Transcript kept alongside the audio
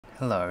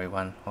Hello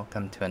everyone,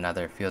 welcome to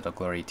another Field of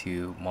Glory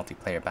 2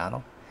 multiplayer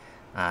battle.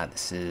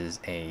 This is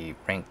a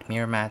ranked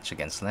mirror match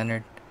against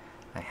Leonard.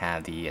 I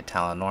have the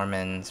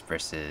Italo-Normans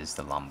versus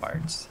the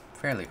Lombards.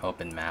 Fairly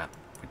open map,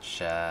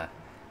 which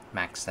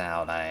maxed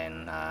out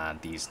on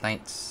these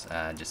knights.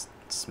 Just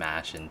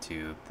smash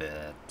into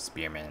the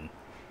spearmen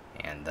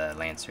and the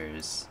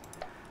lancers.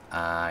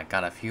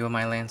 Got a few of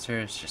my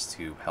lancers just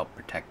to help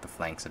protect the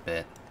flanks a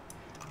bit.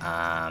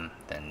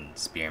 Then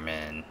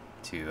spearmen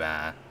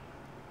to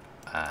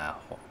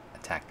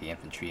attack the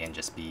infantry and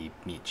just be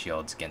meat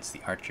shields against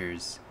the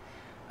archers,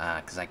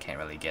 because I can't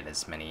really get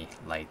as many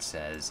lights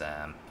as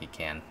he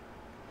can.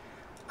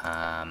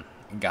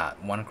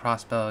 Got one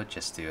crossbow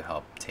just to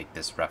help take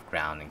this rough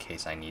ground in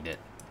case I need it.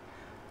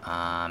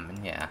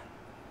 And yeah,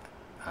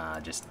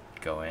 just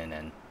go in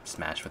and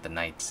smash with the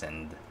knights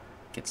and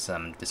get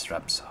some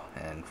disrupts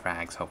and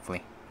frags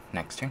hopefully.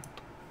 Next turn.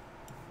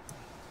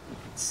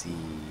 Let's see.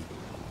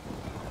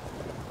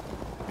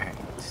 Alright.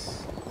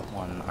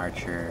 One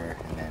archer,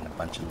 and then a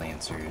bunch of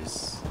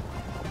lancers,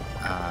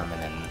 and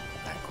then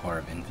that core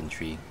of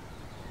infantry.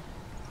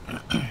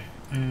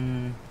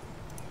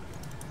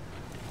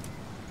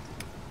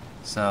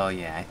 So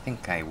yeah, I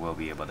think I will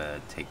be able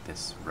to take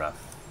this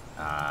rough,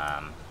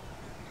 and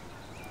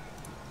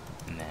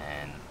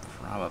then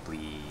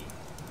probably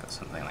go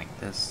something like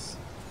this.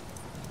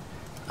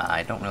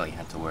 I don't really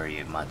have to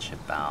worry much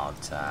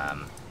about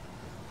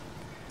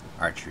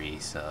archery,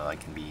 so I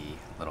can be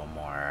a little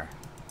more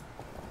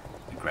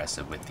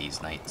aggressive with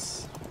these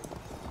knights.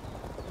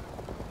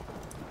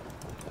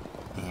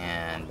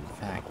 And in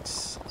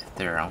fact, if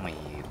there are only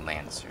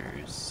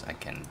lancers, I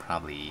can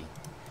probably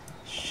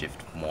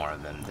shift more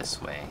of them this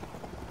way.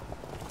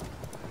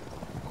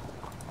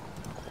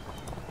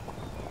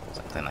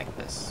 Something like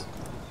this.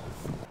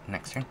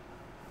 Next turn.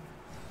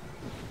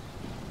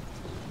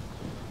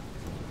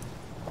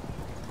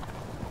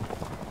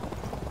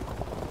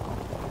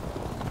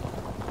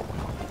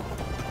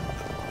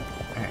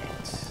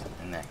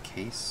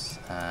 Case,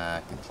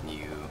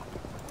 continue,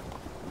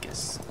 I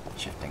guess,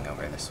 shifting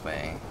over this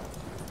way.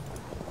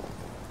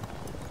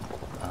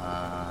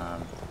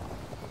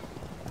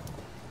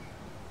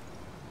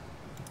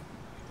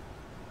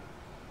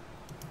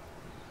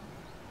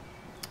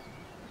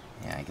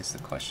 Yeah, I guess the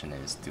question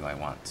is, do I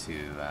want to,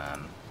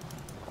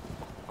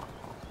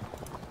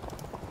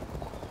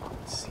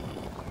 let's see,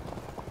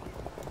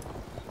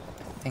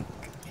 I think,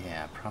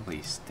 yeah,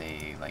 probably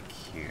stay like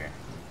here.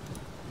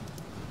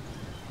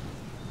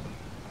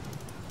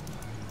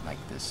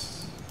 Like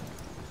this.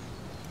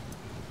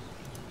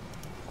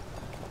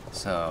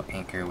 So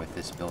anchor with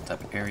this built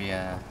up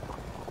area,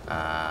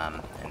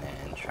 and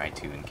then try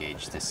to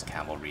engage this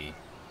cavalry.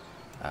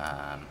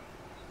 Let's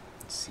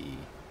see,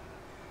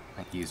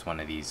 might use one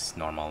of these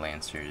normal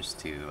lancers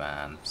to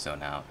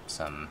zone out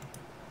some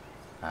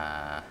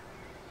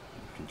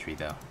infantry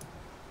though.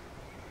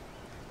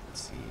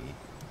 Let's see,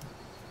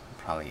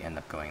 probably end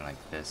up going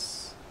like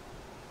this.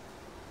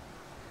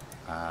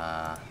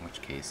 In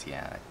which case,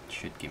 yeah, it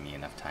should give me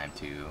enough time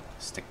to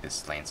stick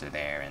this lancer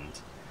there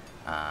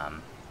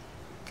and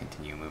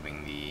continue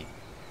moving the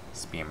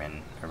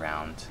spearmen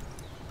around.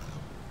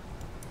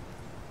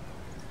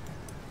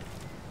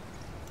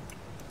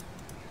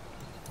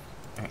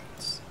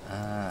 Alright,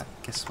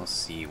 guess we'll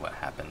see what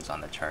happens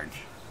on the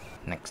charge.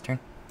 Next turn.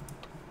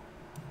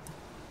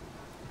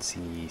 Let's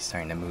see,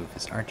 starting to move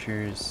his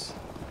archers.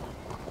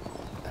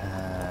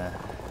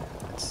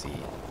 Let's see.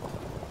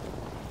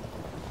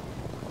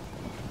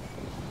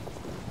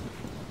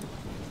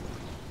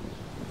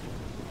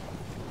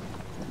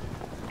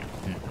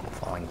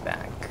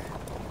 Back.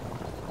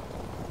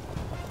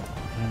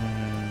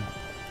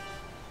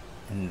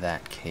 In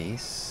that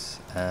case,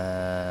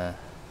 let's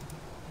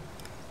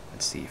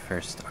see,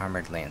 first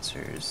armored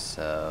lancers,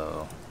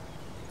 so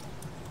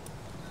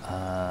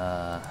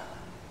let's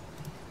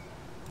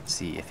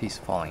see if he's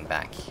falling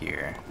back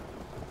here.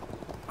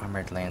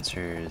 Armored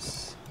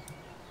lancers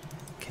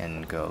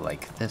can go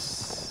like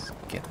this,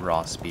 get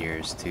raw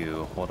spears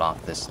to hold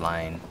off this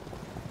line,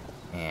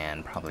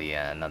 and probably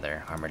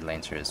another armored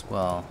lancer as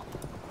well.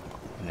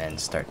 And then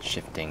start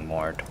shifting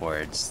more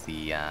towards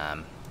the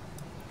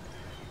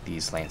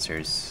these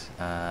lancers.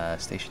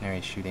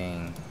 Stationary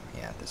shooting,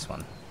 yeah, this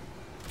one.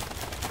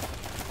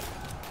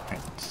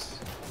 Right.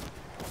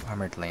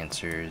 Armored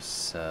lancers,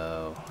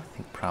 so I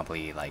think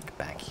probably like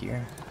back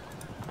here.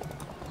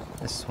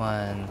 This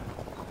one.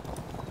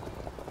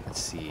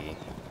 Let's see.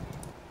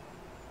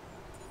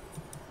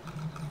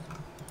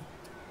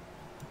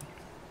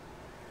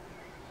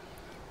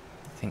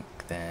 I think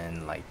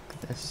then like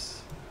this.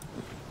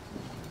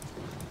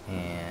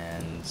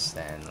 And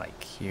then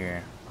like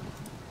here,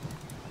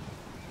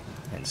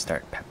 and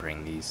start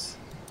peppering these.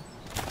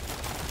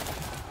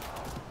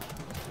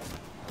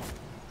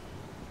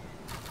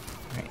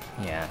 Right,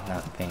 yeah,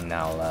 nothing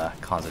that'll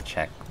cause a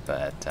check,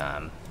 but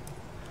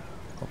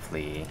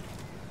hopefully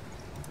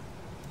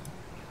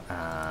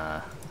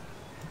I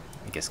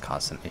guess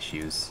cause some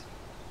issues.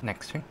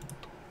 Next turn.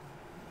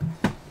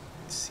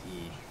 Let's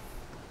see.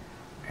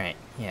 Alright,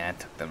 yeah, I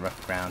took the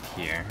rough ground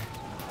here.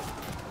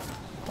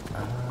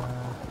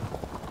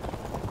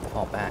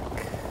 Fall back.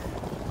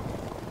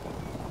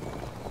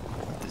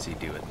 What does he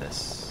do with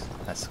this?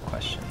 That's the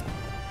question.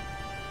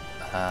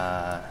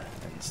 And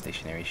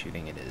stationary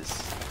shooting it is.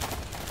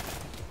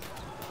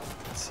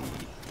 Let's see.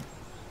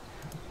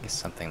 I guess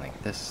something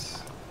like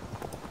this.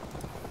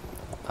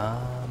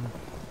 I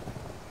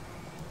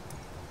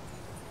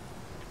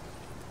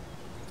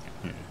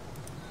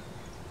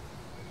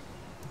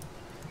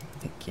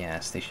think, yeah,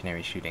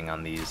 stationary shooting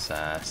on these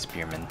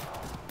spearmen.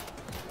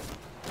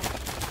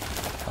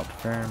 Held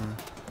firm.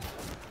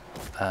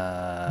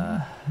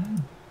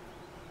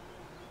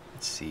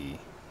 Let's see.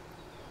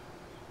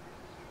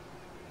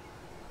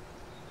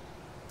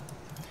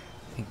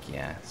 I think,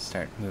 yeah,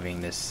 start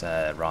moving this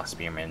raw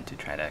spearman to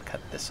try to cut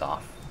this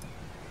off.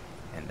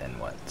 And then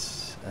what?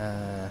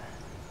 I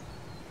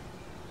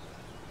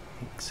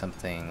think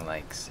something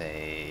like,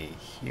 say,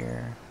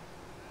 here.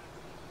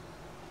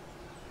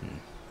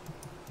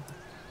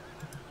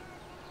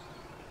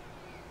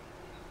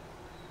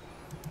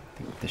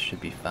 I think this should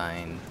be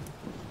fine.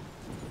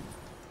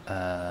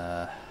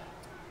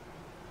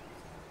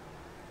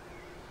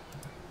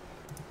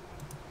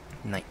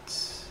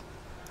 Knights.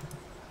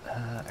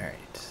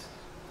 Alright.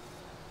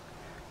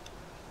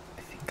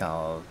 I think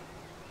I'll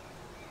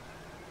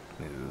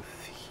move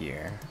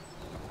here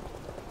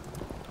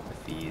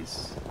with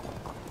these.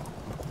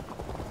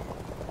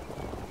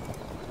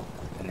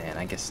 And then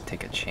I guess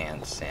take a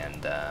chance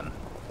and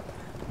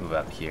move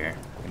up here.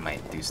 We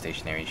might do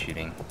stationary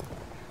shooting.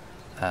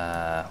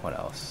 What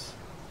else?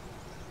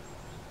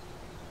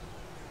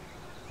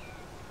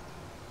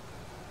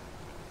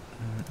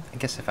 I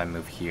guess if I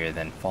move here,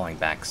 then falling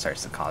back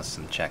starts to cause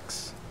some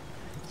checks.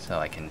 So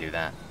I can do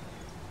that.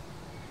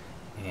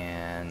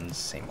 And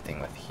same thing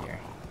with here.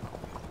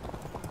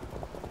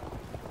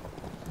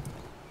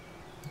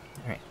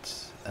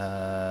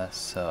 Alright,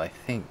 so I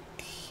think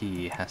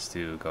he has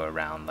to go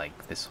around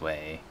like this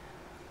way,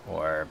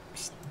 or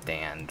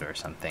stand or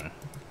something.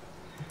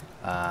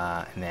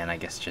 And then I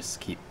guess just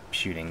keep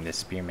shooting the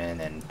spearman,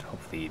 and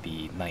hopefully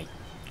the knight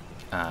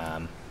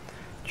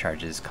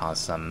charges cause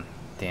some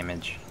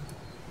damage.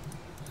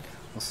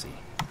 We'll see.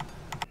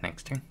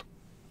 Next turn.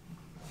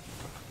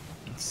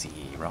 Let's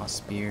see, raw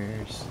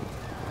spears.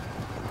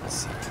 Let's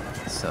see,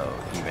 so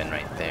even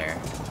right there.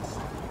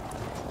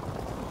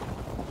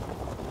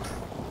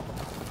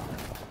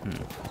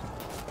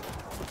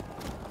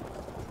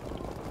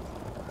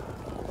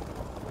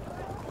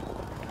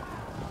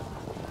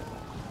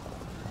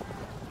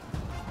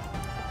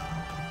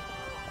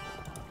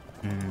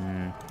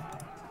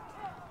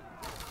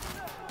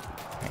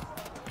 Right,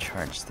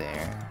 charge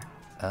there.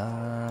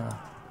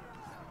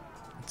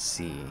 Let's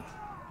see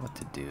what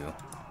to do.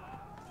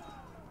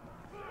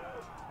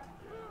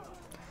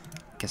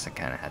 Guess I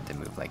kind of had to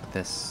move like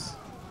this.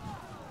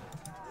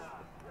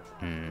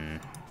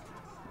 And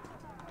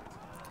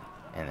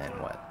then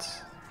what?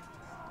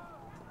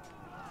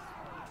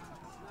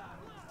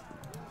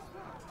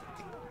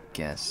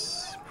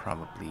 Guess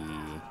probably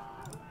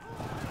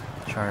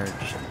charge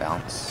and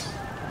bounce.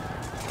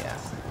 Yeah.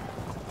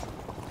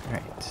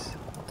 Alright.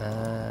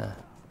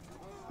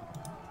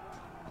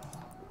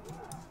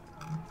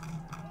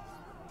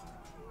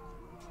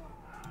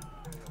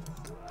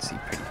 Let's see,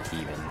 pretty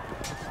even.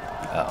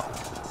 Oh.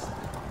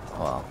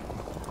 Well,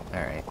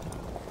 alright.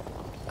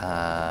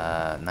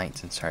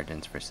 Knights and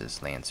sergeants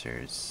versus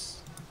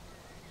lancers.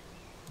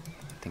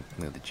 I think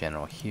move the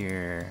general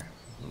here,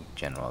 move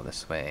general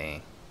this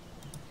way.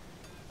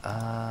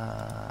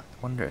 I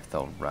wonder if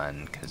they'll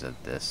run because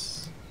of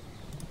this.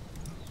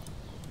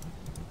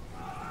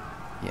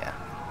 Yeah.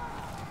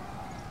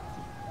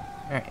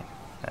 Alright,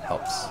 that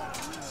helps.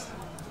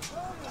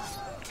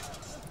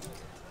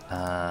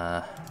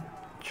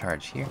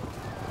 Charge here.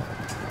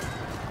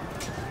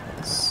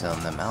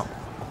 Zone them out.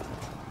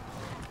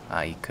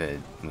 You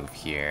could move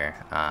here,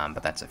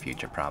 but that's a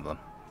future problem.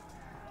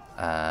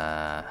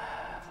 I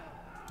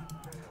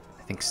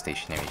think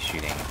stationary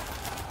shooting,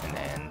 and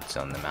then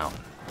zone them out.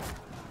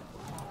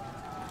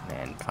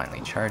 And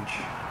finally charge.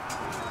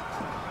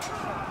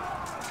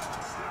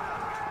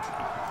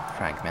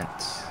 Fragment.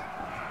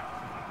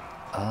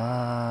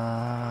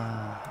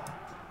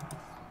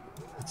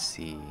 Let's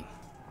see.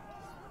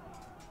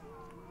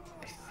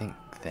 I think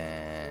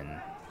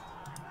then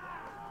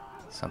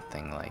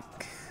something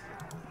like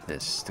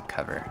this to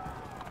cover.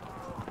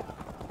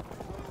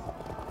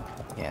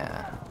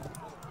 Yeah.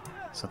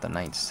 So the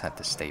knights have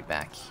to stay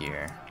back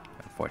here,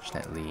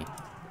 unfortunately.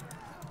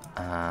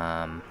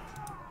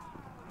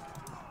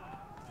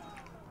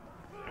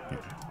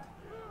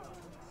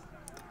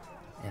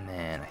 And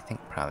then I think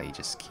probably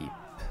just keep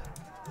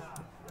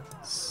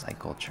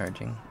cycle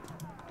charging.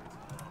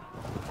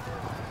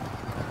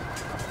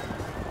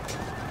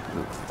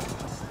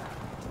 Oof.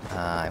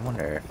 I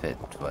wonder if it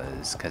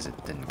was because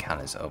it didn't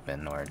count as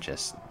open or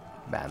just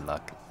bad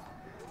luck.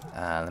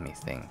 Let me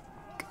think.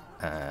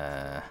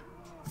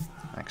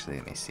 Actually,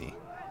 let me see.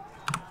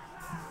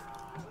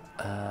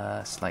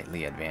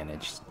 Slightly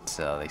advantaged,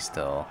 so they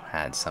still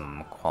had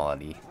some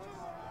quality.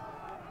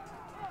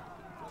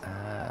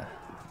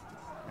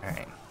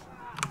 Alright.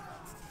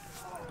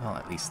 Well,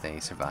 at least they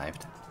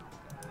survived.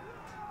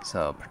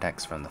 So,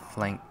 protects from the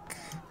flank.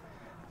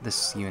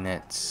 This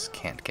unit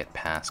can't get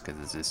past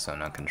because this is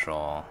Sono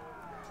control.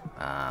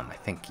 I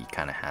think he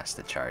kind of has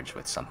to charge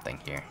with something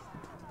here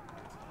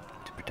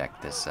to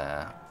protect this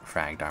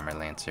fragged armor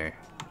lancer.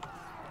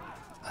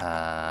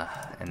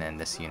 And then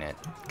this unit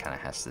kind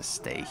of has to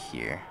stay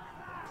here.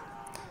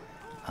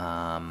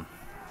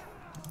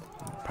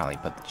 Probably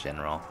put the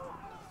general.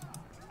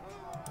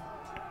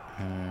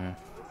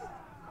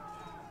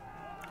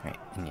 Right,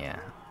 and yeah,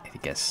 I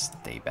guess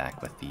stay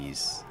back with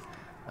these.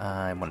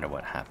 I wonder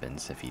what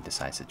happens if he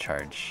decides to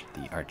charge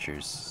the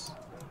archers.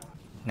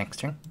 Next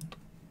turn.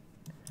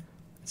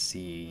 Let's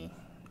see.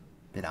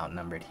 Bit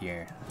outnumbered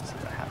here. Let's see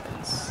what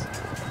happens.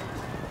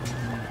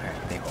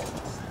 Alright, they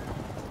hold.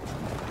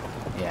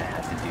 Yeah, I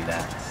had to do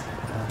that.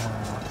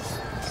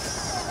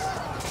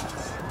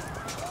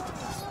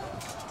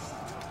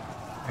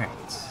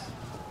 Alright.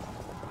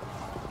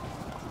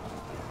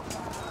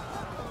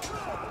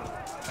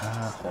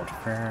 Hold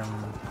firm.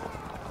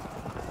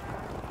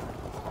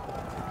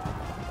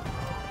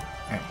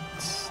 Alright,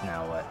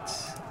 now what?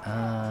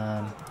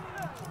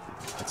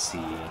 Let's see.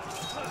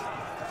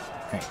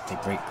 Alright, they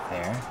break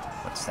there.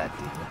 What's that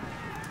do?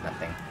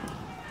 Nothing.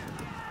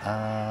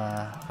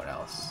 What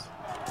else?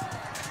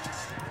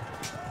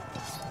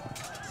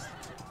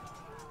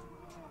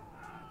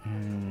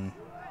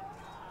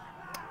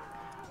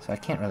 So I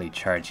can't really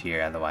charge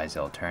here, otherwise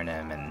they'll turn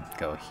him and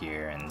go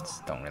here, and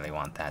don't really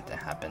want that to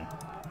happen.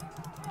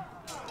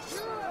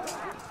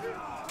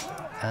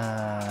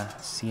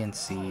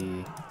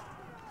 CNC.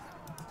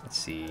 Let's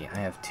see, I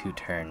have 2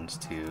 turns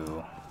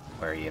to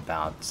worry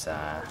about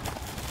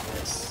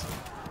this.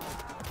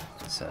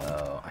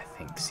 So I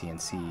think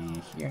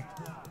CNC here.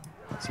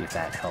 See if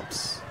that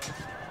helps.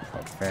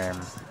 Hold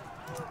firm.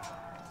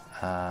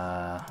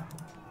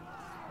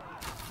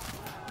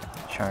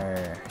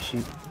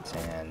 Shoot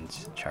and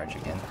charge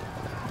again.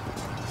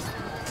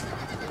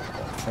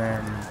 Hold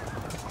firm.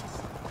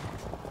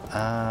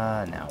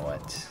 Now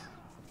what?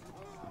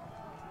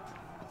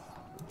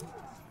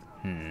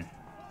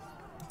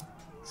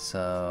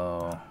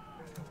 So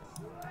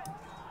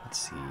let's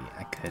see,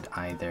 I could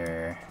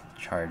either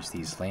charge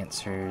these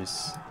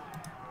lancers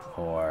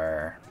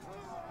or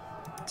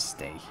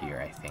stay here,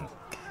 I think.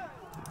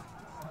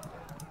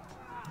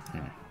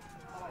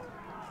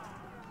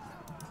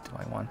 Do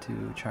I want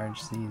to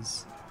charge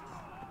these?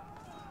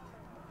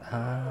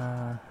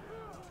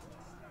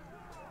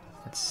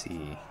 Let's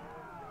see.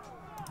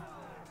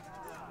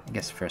 I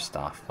guess first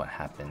off, what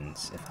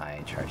happens if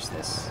I charge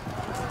this?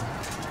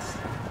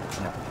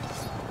 No.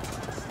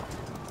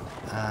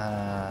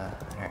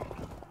 Alright.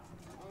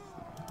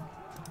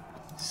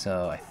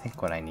 So I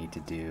think what I need to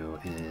do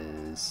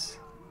is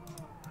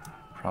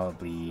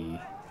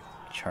probably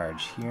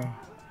charge here.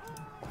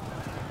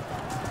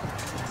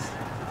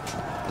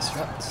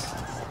 Disrupt.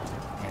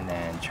 And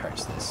then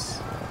charge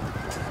this.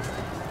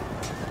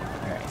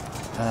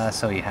 Alright.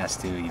 So he has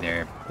to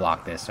either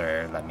block this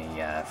or let me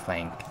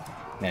flank.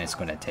 And then it's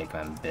going to take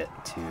him a bit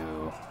to,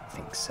 I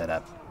think, set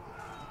up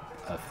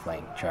a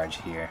flank charge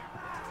here.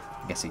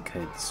 I guess he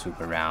could swoop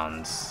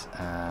around,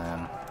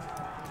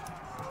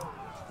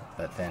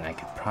 but then I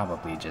could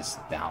probably just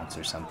bounce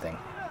or something.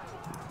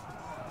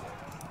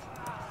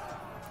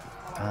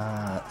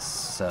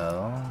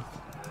 So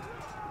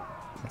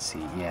let's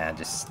see, yeah,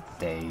 just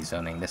stay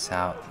zoning this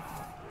out.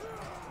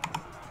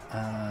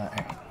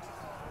 Alright.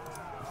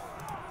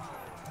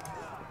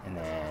 And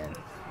then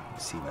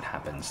see what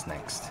happens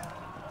next.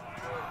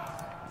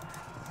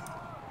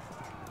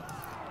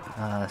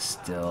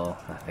 Still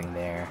nothing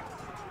there.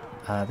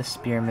 The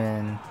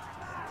spearman,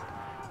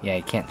 yeah,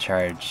 he can't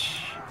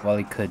charge. Well,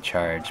 he could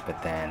charge,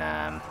 but then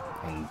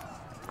and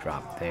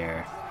drop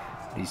there.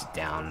 He's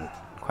down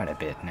quite a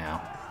bit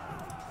now,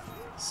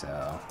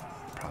 so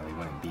probably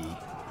wouldn't be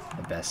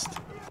the best.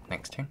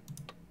 Next turn.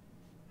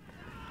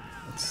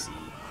 Let's see.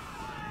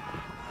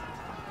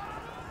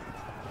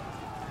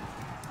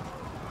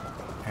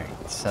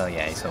 Alright, so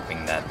yeah, he's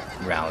hoping that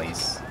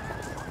rallies.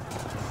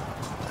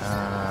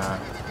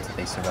 Did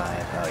they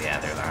survive? Oh yeah,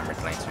 they're the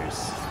armored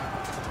lancers.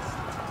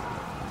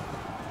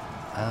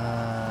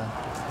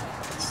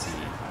 Let's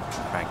see.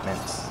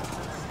 Fragments.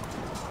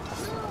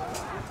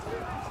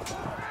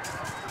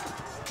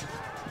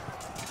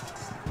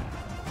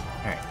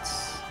 Alright.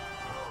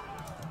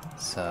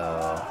 So...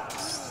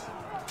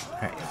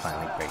 Alright,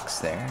 finally breaks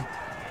there.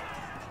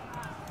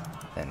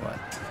 Then what?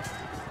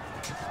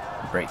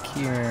 Break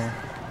here.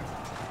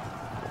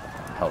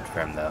 Held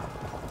firm though.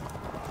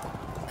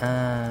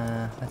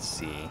 Let's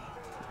see.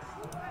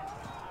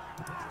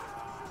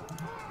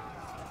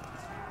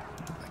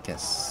 I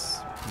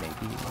guess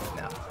maybe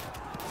no.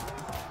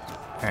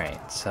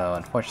 Alright, so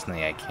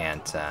unfortunately I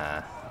can't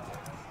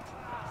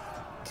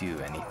do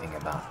anything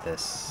about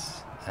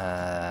this.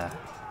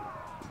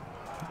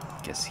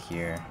 Guess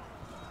here.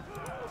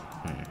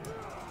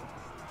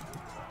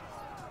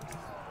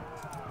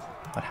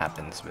 What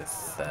happens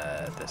with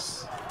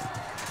this?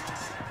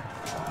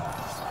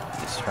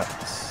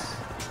 Disrupts.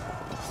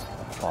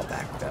 Fall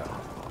back though.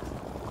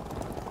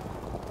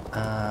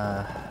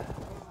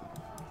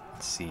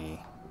 Let's see.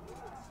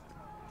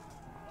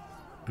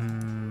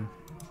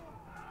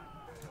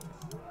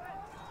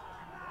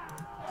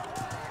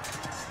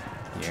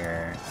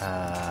 Here.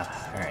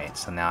 Alright,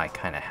 so now I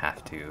kind of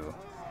have to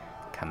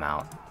come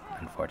out,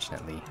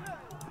 unfortunately.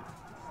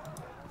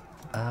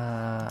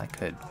 I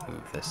could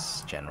move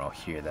this general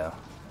here, though.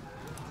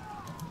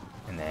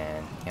 And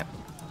then, yep,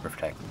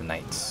 protect the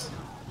knights.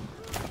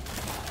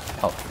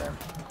 Help firm.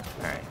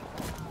 Alright.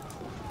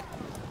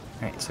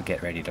 Alright, so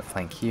get ready to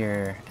flank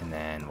here, and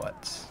then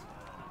what?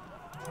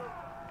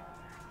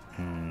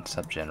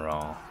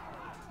 Sub-general.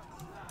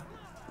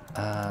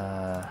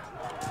 Alright.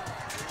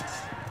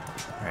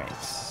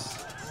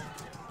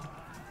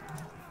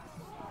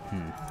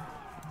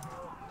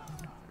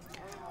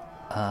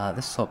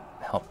 This will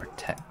help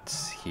protect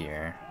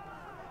here.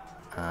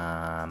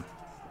 I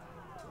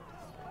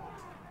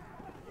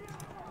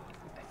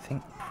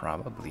think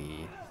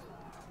probably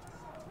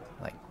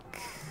like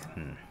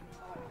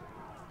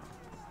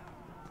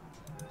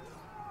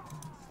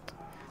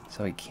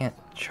So he can't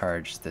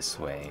charge this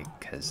way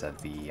because of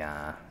the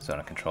zone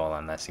of control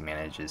unless he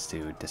manages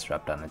to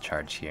disrupt on the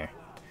charge here.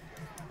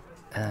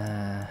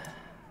 Let's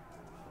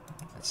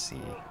see.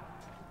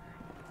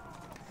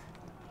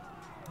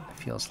 It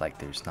feels like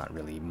there's not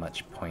really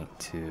much point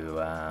to,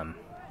 I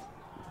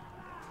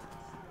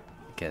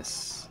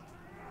guess.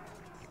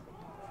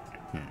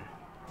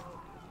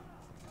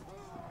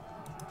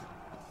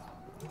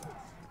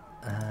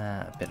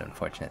 A bit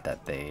unfortunate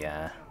that they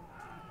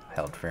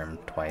held firm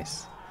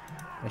twice.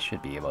 I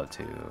should be able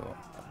to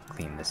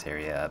clean this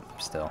area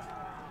up still.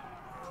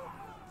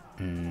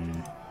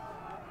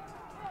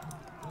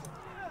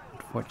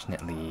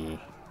 Unfortunately,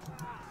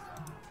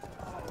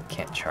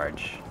 can't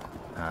charge.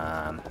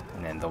 And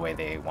then the way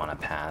they want to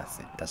pass,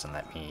 it doesn't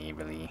let me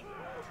really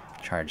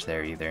charge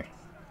there either.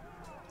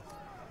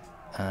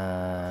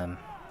 I'll,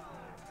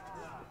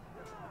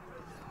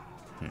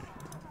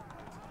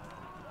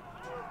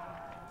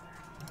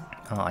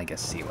 I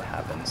guess, see what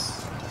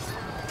happens.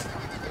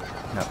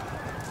 Nope.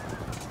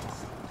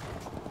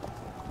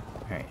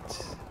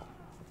 Alright.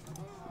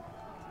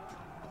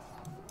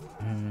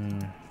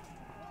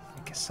 I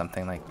guess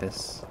something like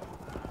this.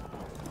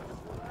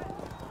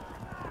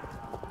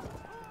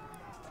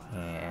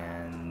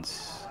 And...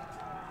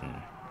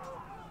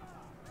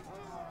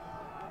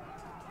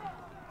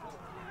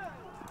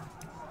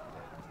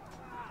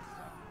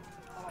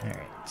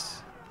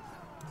 Alright.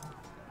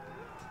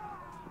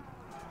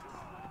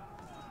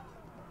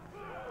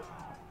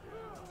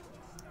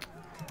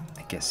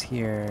 I guess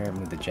here,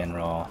 move the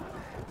general.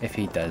 If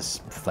he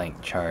does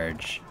flank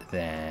charge,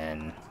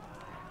 then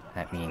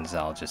that means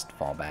I'll just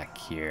fall back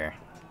here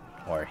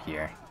or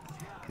here,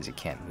 because he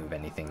can't move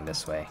anything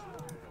this way.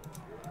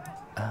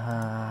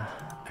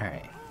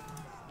 Alright.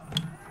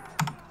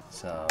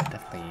 So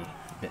definitely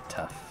a bit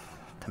tough.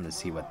 Time to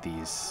see what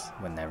these,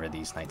 whenever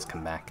these knights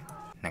come back.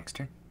 Next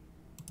turn.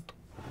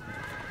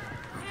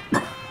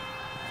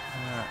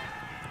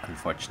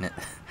 Unfortunate.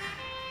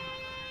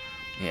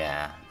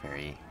 Yeah,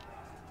 very.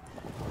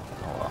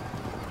 Oh well.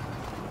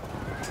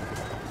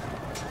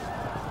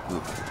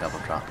 Oof, double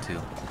drop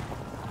too.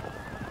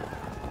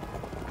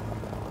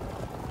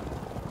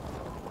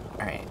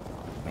 Alright,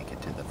 make it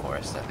to the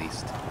forest at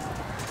least.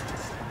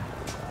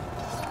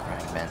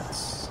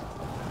 Fragments.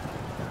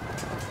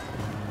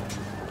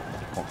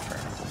 Hold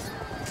firm.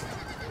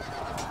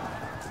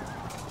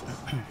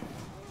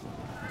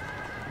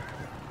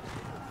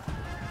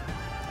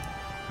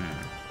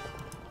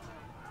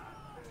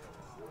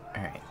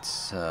 Alright,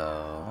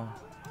 so...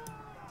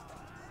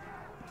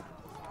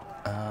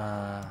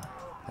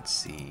 let's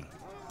see.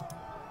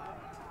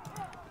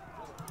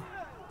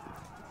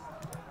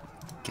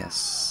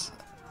 Guess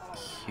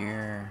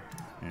here...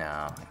 No,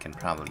 I can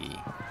probably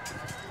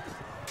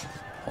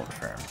hold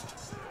firm.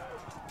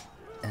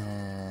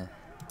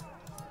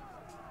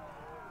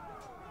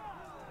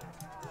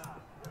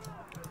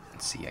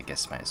 Let's see, I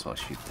guess might as well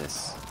shoot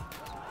this.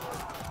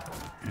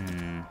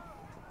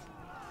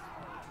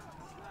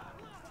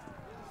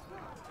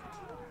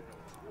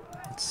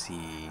 Let's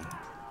see.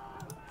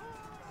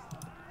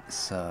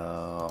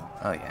 So,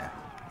 oh yeah,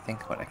 I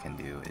think what I can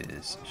do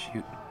is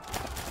shoot,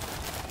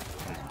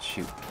 and then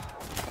shoot.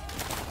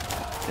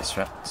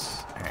 Disrupt.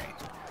 Alright,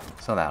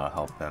 so that'll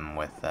help him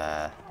with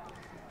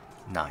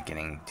not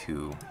getting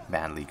too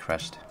badly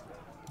crushed.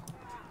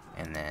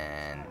 And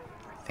then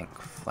I think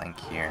flank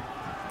here.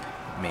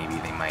 Maybe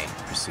they might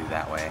pursue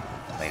that way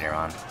later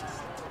on.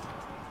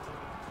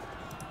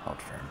 Hold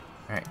firm.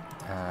 Alright,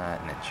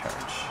 and then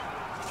charge.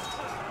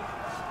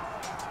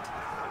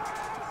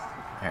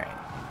 Alright.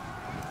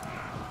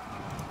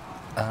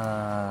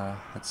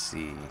 Let's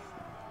see.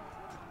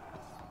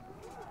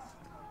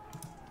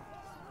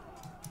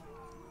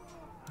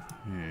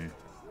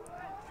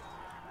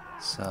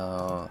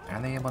 So,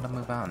 are they able to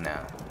move out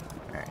now?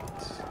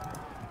 Alright.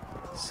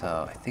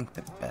 So, I think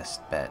the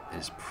best bet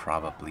is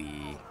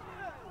probably...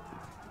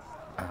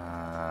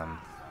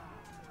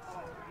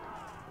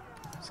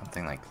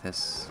 something like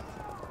this.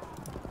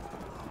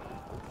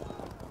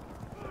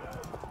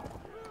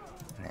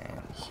 And then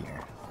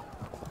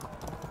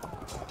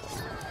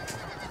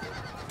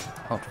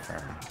Hold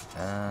firm.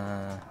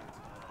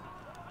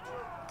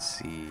 Let's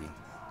see.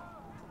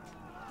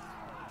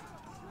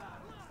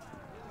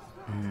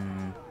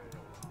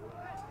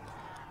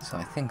 So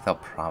I think they'll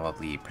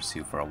probably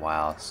pursue for a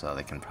while, so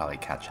they can probably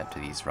catch up to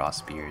these raw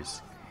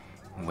spears.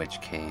 In which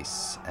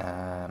case,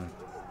 I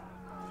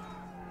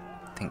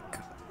think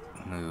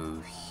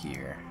move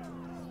here.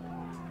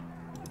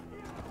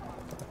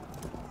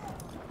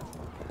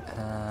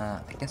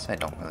 I guess I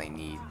don't really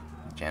need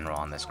general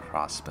on this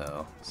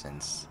crossbow,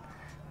 since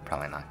I'm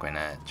probably not going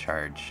to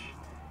charge.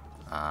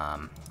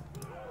 So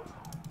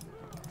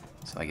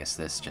I guess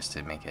this, just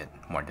to make it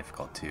more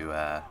difficult to,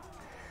 I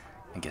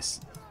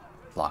guess,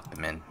 lock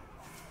them in.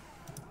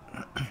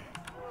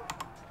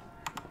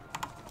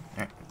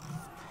 Alright.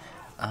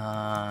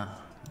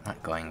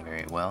 Not going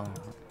very well.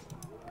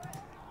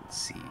 Let's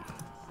see.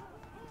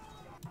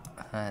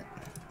 I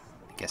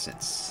guess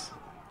it's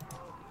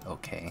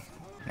okay.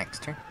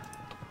 Next turn.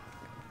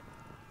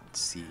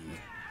 Let's see.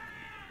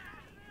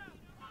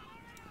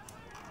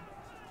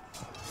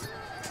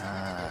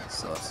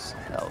 So it's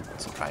held,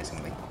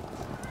 surprisingly.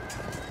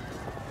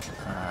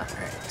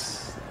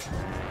 Alright.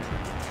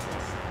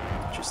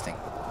 Interesting.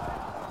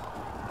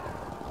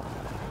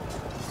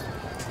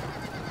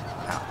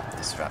 Ow,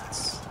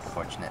 disrupts.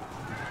 Unfortunate.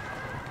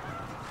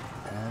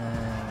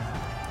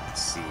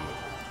 Let's see.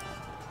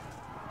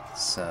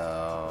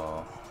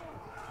 So,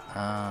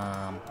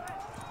 I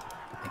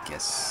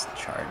guess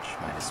charge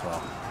might as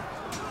well.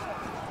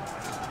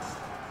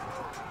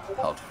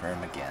 Held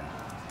firm again.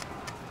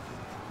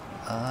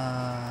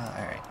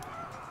 Alright.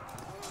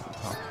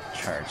 I'll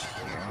charge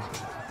here.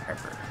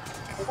 Harbor.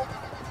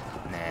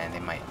 And then they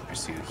might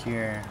pursue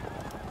here.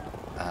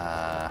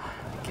 I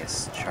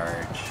guess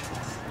charge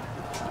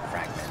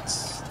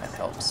fragments. That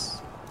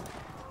helps.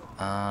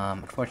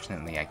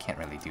 Unfortunately, I can't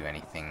really do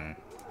anything.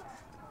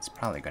 It's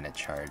probably going to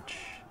charge,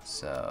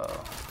 so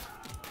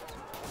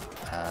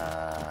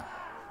I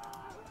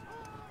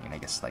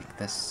guess like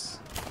this.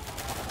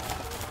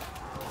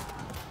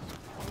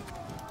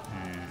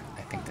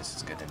 I think this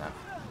is good enough.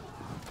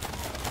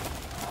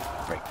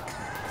 Break.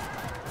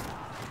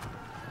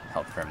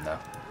 Held firm though.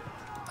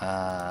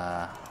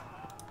 Yeah,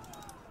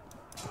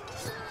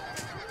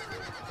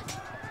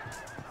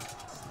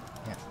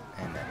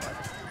 and then what?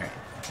 Alright.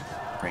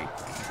 Break.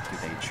 Do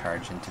they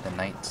charge into the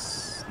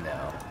knights?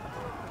 No.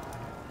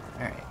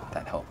 Alright,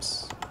 that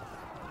helps.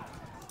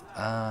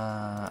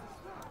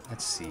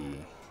 Let's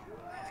see.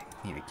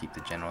 I need to keep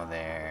the general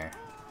there.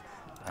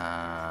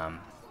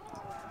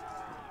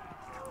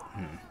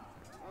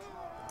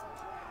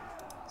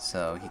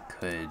 So he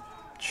could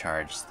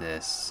charge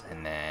this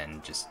and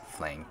then just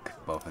flank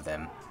both of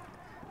them.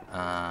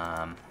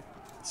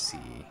 Let's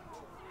see.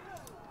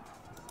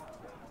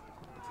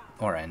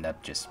 Or end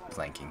up just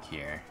flanking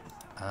here.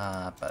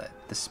 But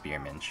the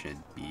spearman should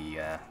be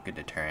a good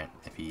deterrent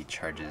if he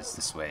charges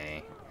this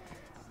way.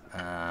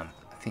 I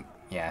think,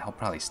 yeah, he'll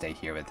probably stay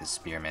here with his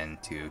spearman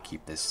to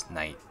keep this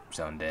knight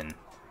zoned in.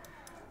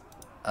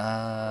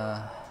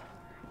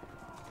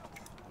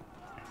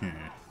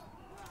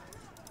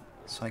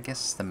 So I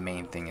guess the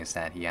main thing is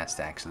that he has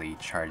to actually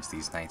charge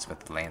these knights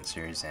with the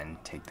lancers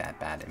and take that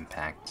bad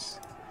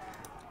impact.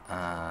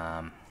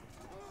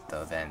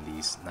 Though then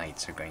these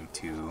knights are going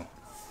to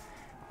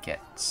get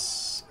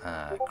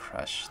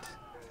crushed.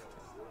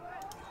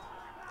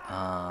 Do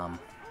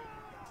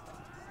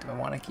I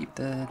want to keep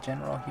the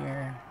general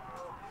here?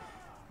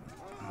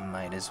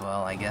 Might as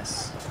well, I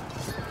guess.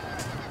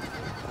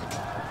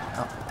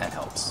 Oh, that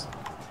helps.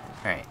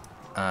 Alright,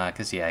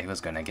 because yeah, he was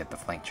going to get the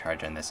flank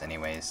charge on this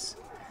anyways.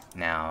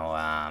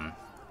 Now,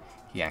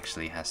 he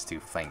actually has to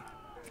flank,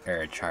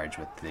 or charge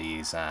with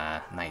these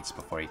knights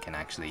before he can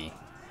actually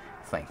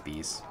flank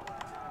these.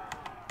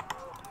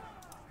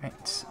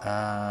 Right,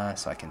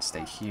 so I can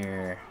stay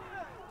here.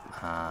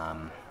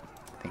 I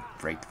think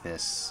break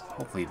this.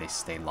 Hopefully they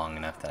stay long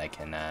enough that I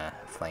can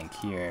flank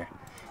here.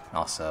 And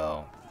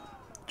also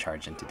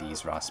charge into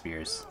these raw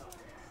spears.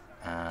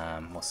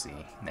 We'll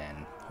see.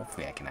 Then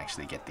hopefully I can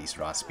actually get these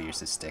raw spears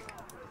to stick.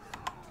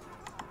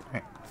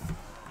 Alright.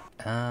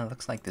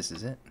 Looks like this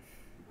is it.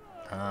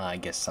 I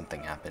guess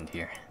something happened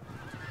here.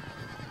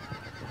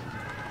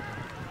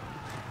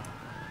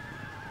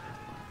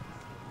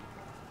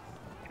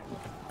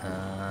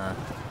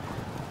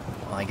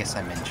 Well, I guess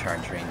I'm in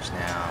charge range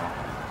now.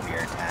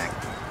 Rear attack,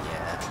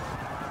 yeah.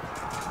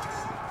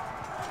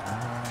 I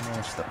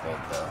managed to hold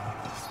though.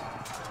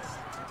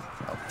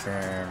 Held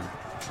firm.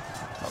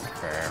 Held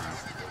firm.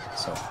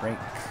 So break,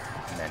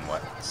 and then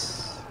what?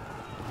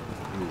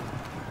 Ooh.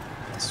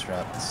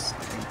 Disrupts.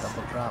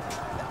 Double drop.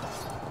 No.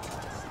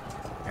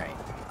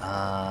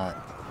 Alright.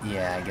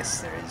 Yeah, I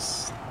guess there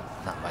is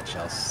not much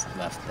else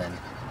left then.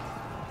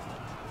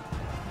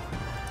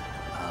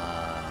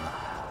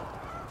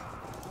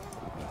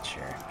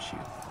 Sure,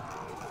 shoot.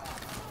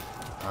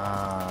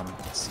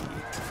 Let's see.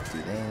 Do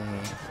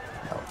they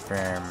held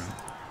firm?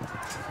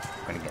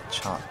 I'm gonna get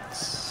chopped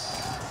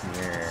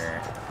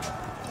here.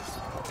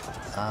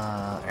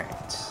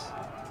 Alright.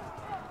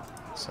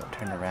 So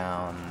turn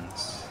around.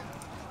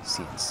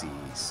 CNC,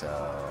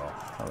 so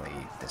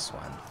probably this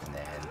one, and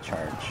then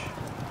charge.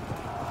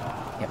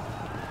 Yep.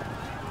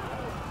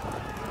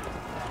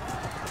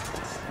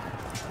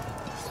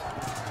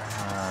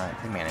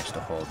 They managed to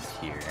hold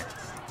here.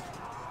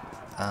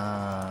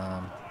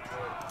 Yeah,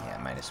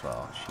 might as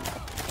well shoot.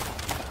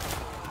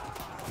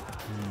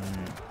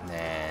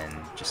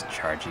 Then just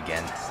charge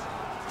again.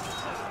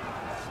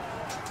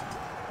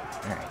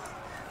 Alright.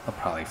 They'll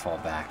probably fall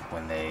back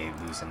when they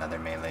lose another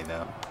melee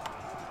though.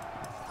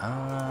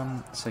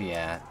 So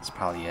yeah, that's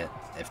probably it.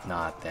 If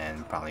not,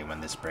 then probably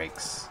when this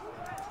breaks.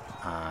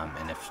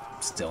 And if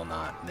still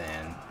not,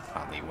 then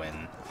probably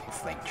win a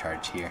flank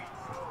charge here.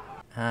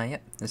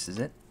 Yep, this is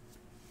it.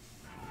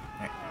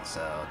 Alright,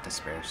 so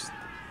dispersed.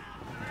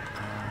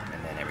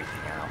 And then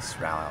everything else,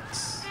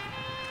 routes.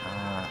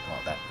 Well,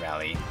 that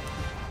rally.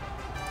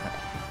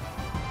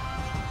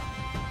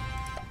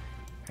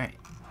 Alright.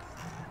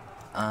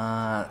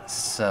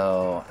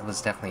 So it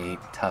was definitely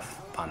tough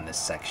on this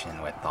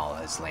section with all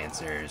his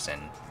lancers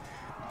and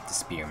the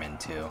spearmen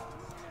too.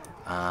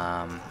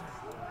 And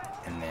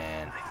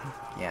then I think,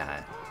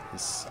 yeah,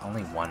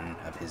 only one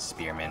of his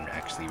spearmen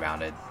actually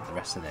routed. The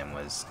rest of them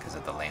was because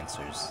of the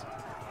lancers,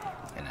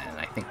 and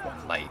I think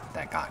one light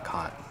that got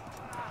caught.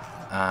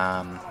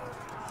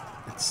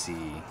 Let's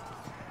see.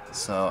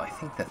 So I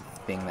think the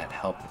thing that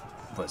helped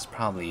was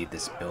probably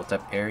this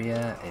built-up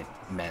area. It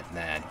meant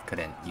that he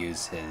couldn't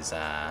use his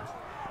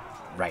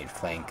right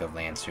flank of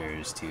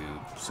lancers to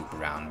swoop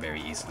around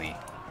very easily.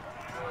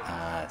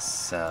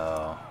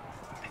 So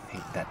I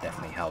think that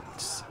definitely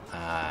helped.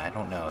 I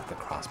don't know if the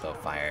crossbow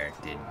fire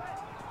did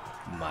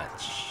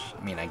much.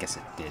 I mean, I guess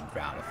it did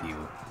rout a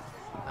few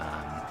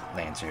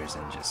lancers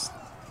and just,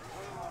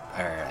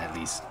 or at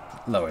least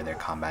lower their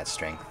combat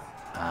strength.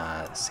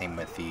 Same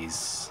with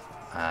these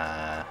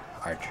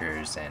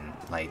archers and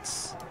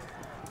lights.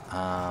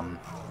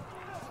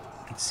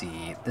 Let's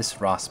see, this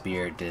raw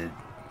spear did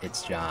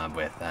its job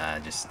with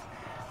just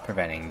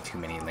preventing too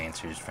many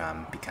lancers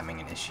from becoming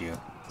an issue,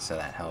 so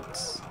that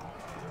helps.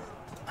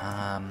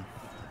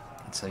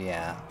 So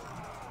yeah,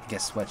 I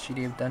guess what should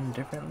he have done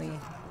differently?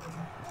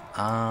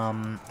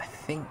 I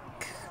think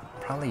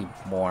probably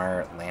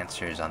more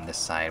lancers on this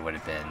side would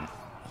have been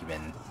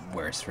even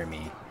worse for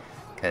me,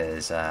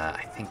 because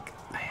I think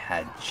I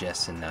had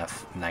just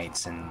enough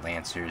knights and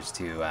lancers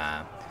to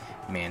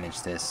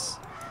manage this.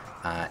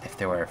 If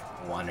there were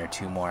one or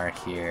two more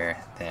here,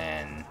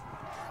 then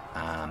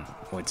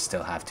would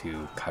still have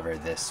to cover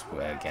this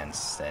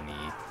against any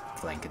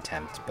flank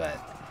attempt, but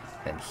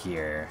then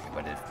here it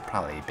would have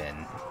probably been,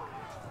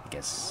 I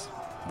guess,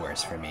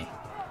 worse for me.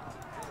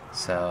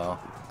 So,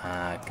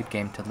 good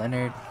game to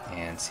Leonard,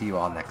 and see you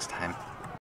all next time.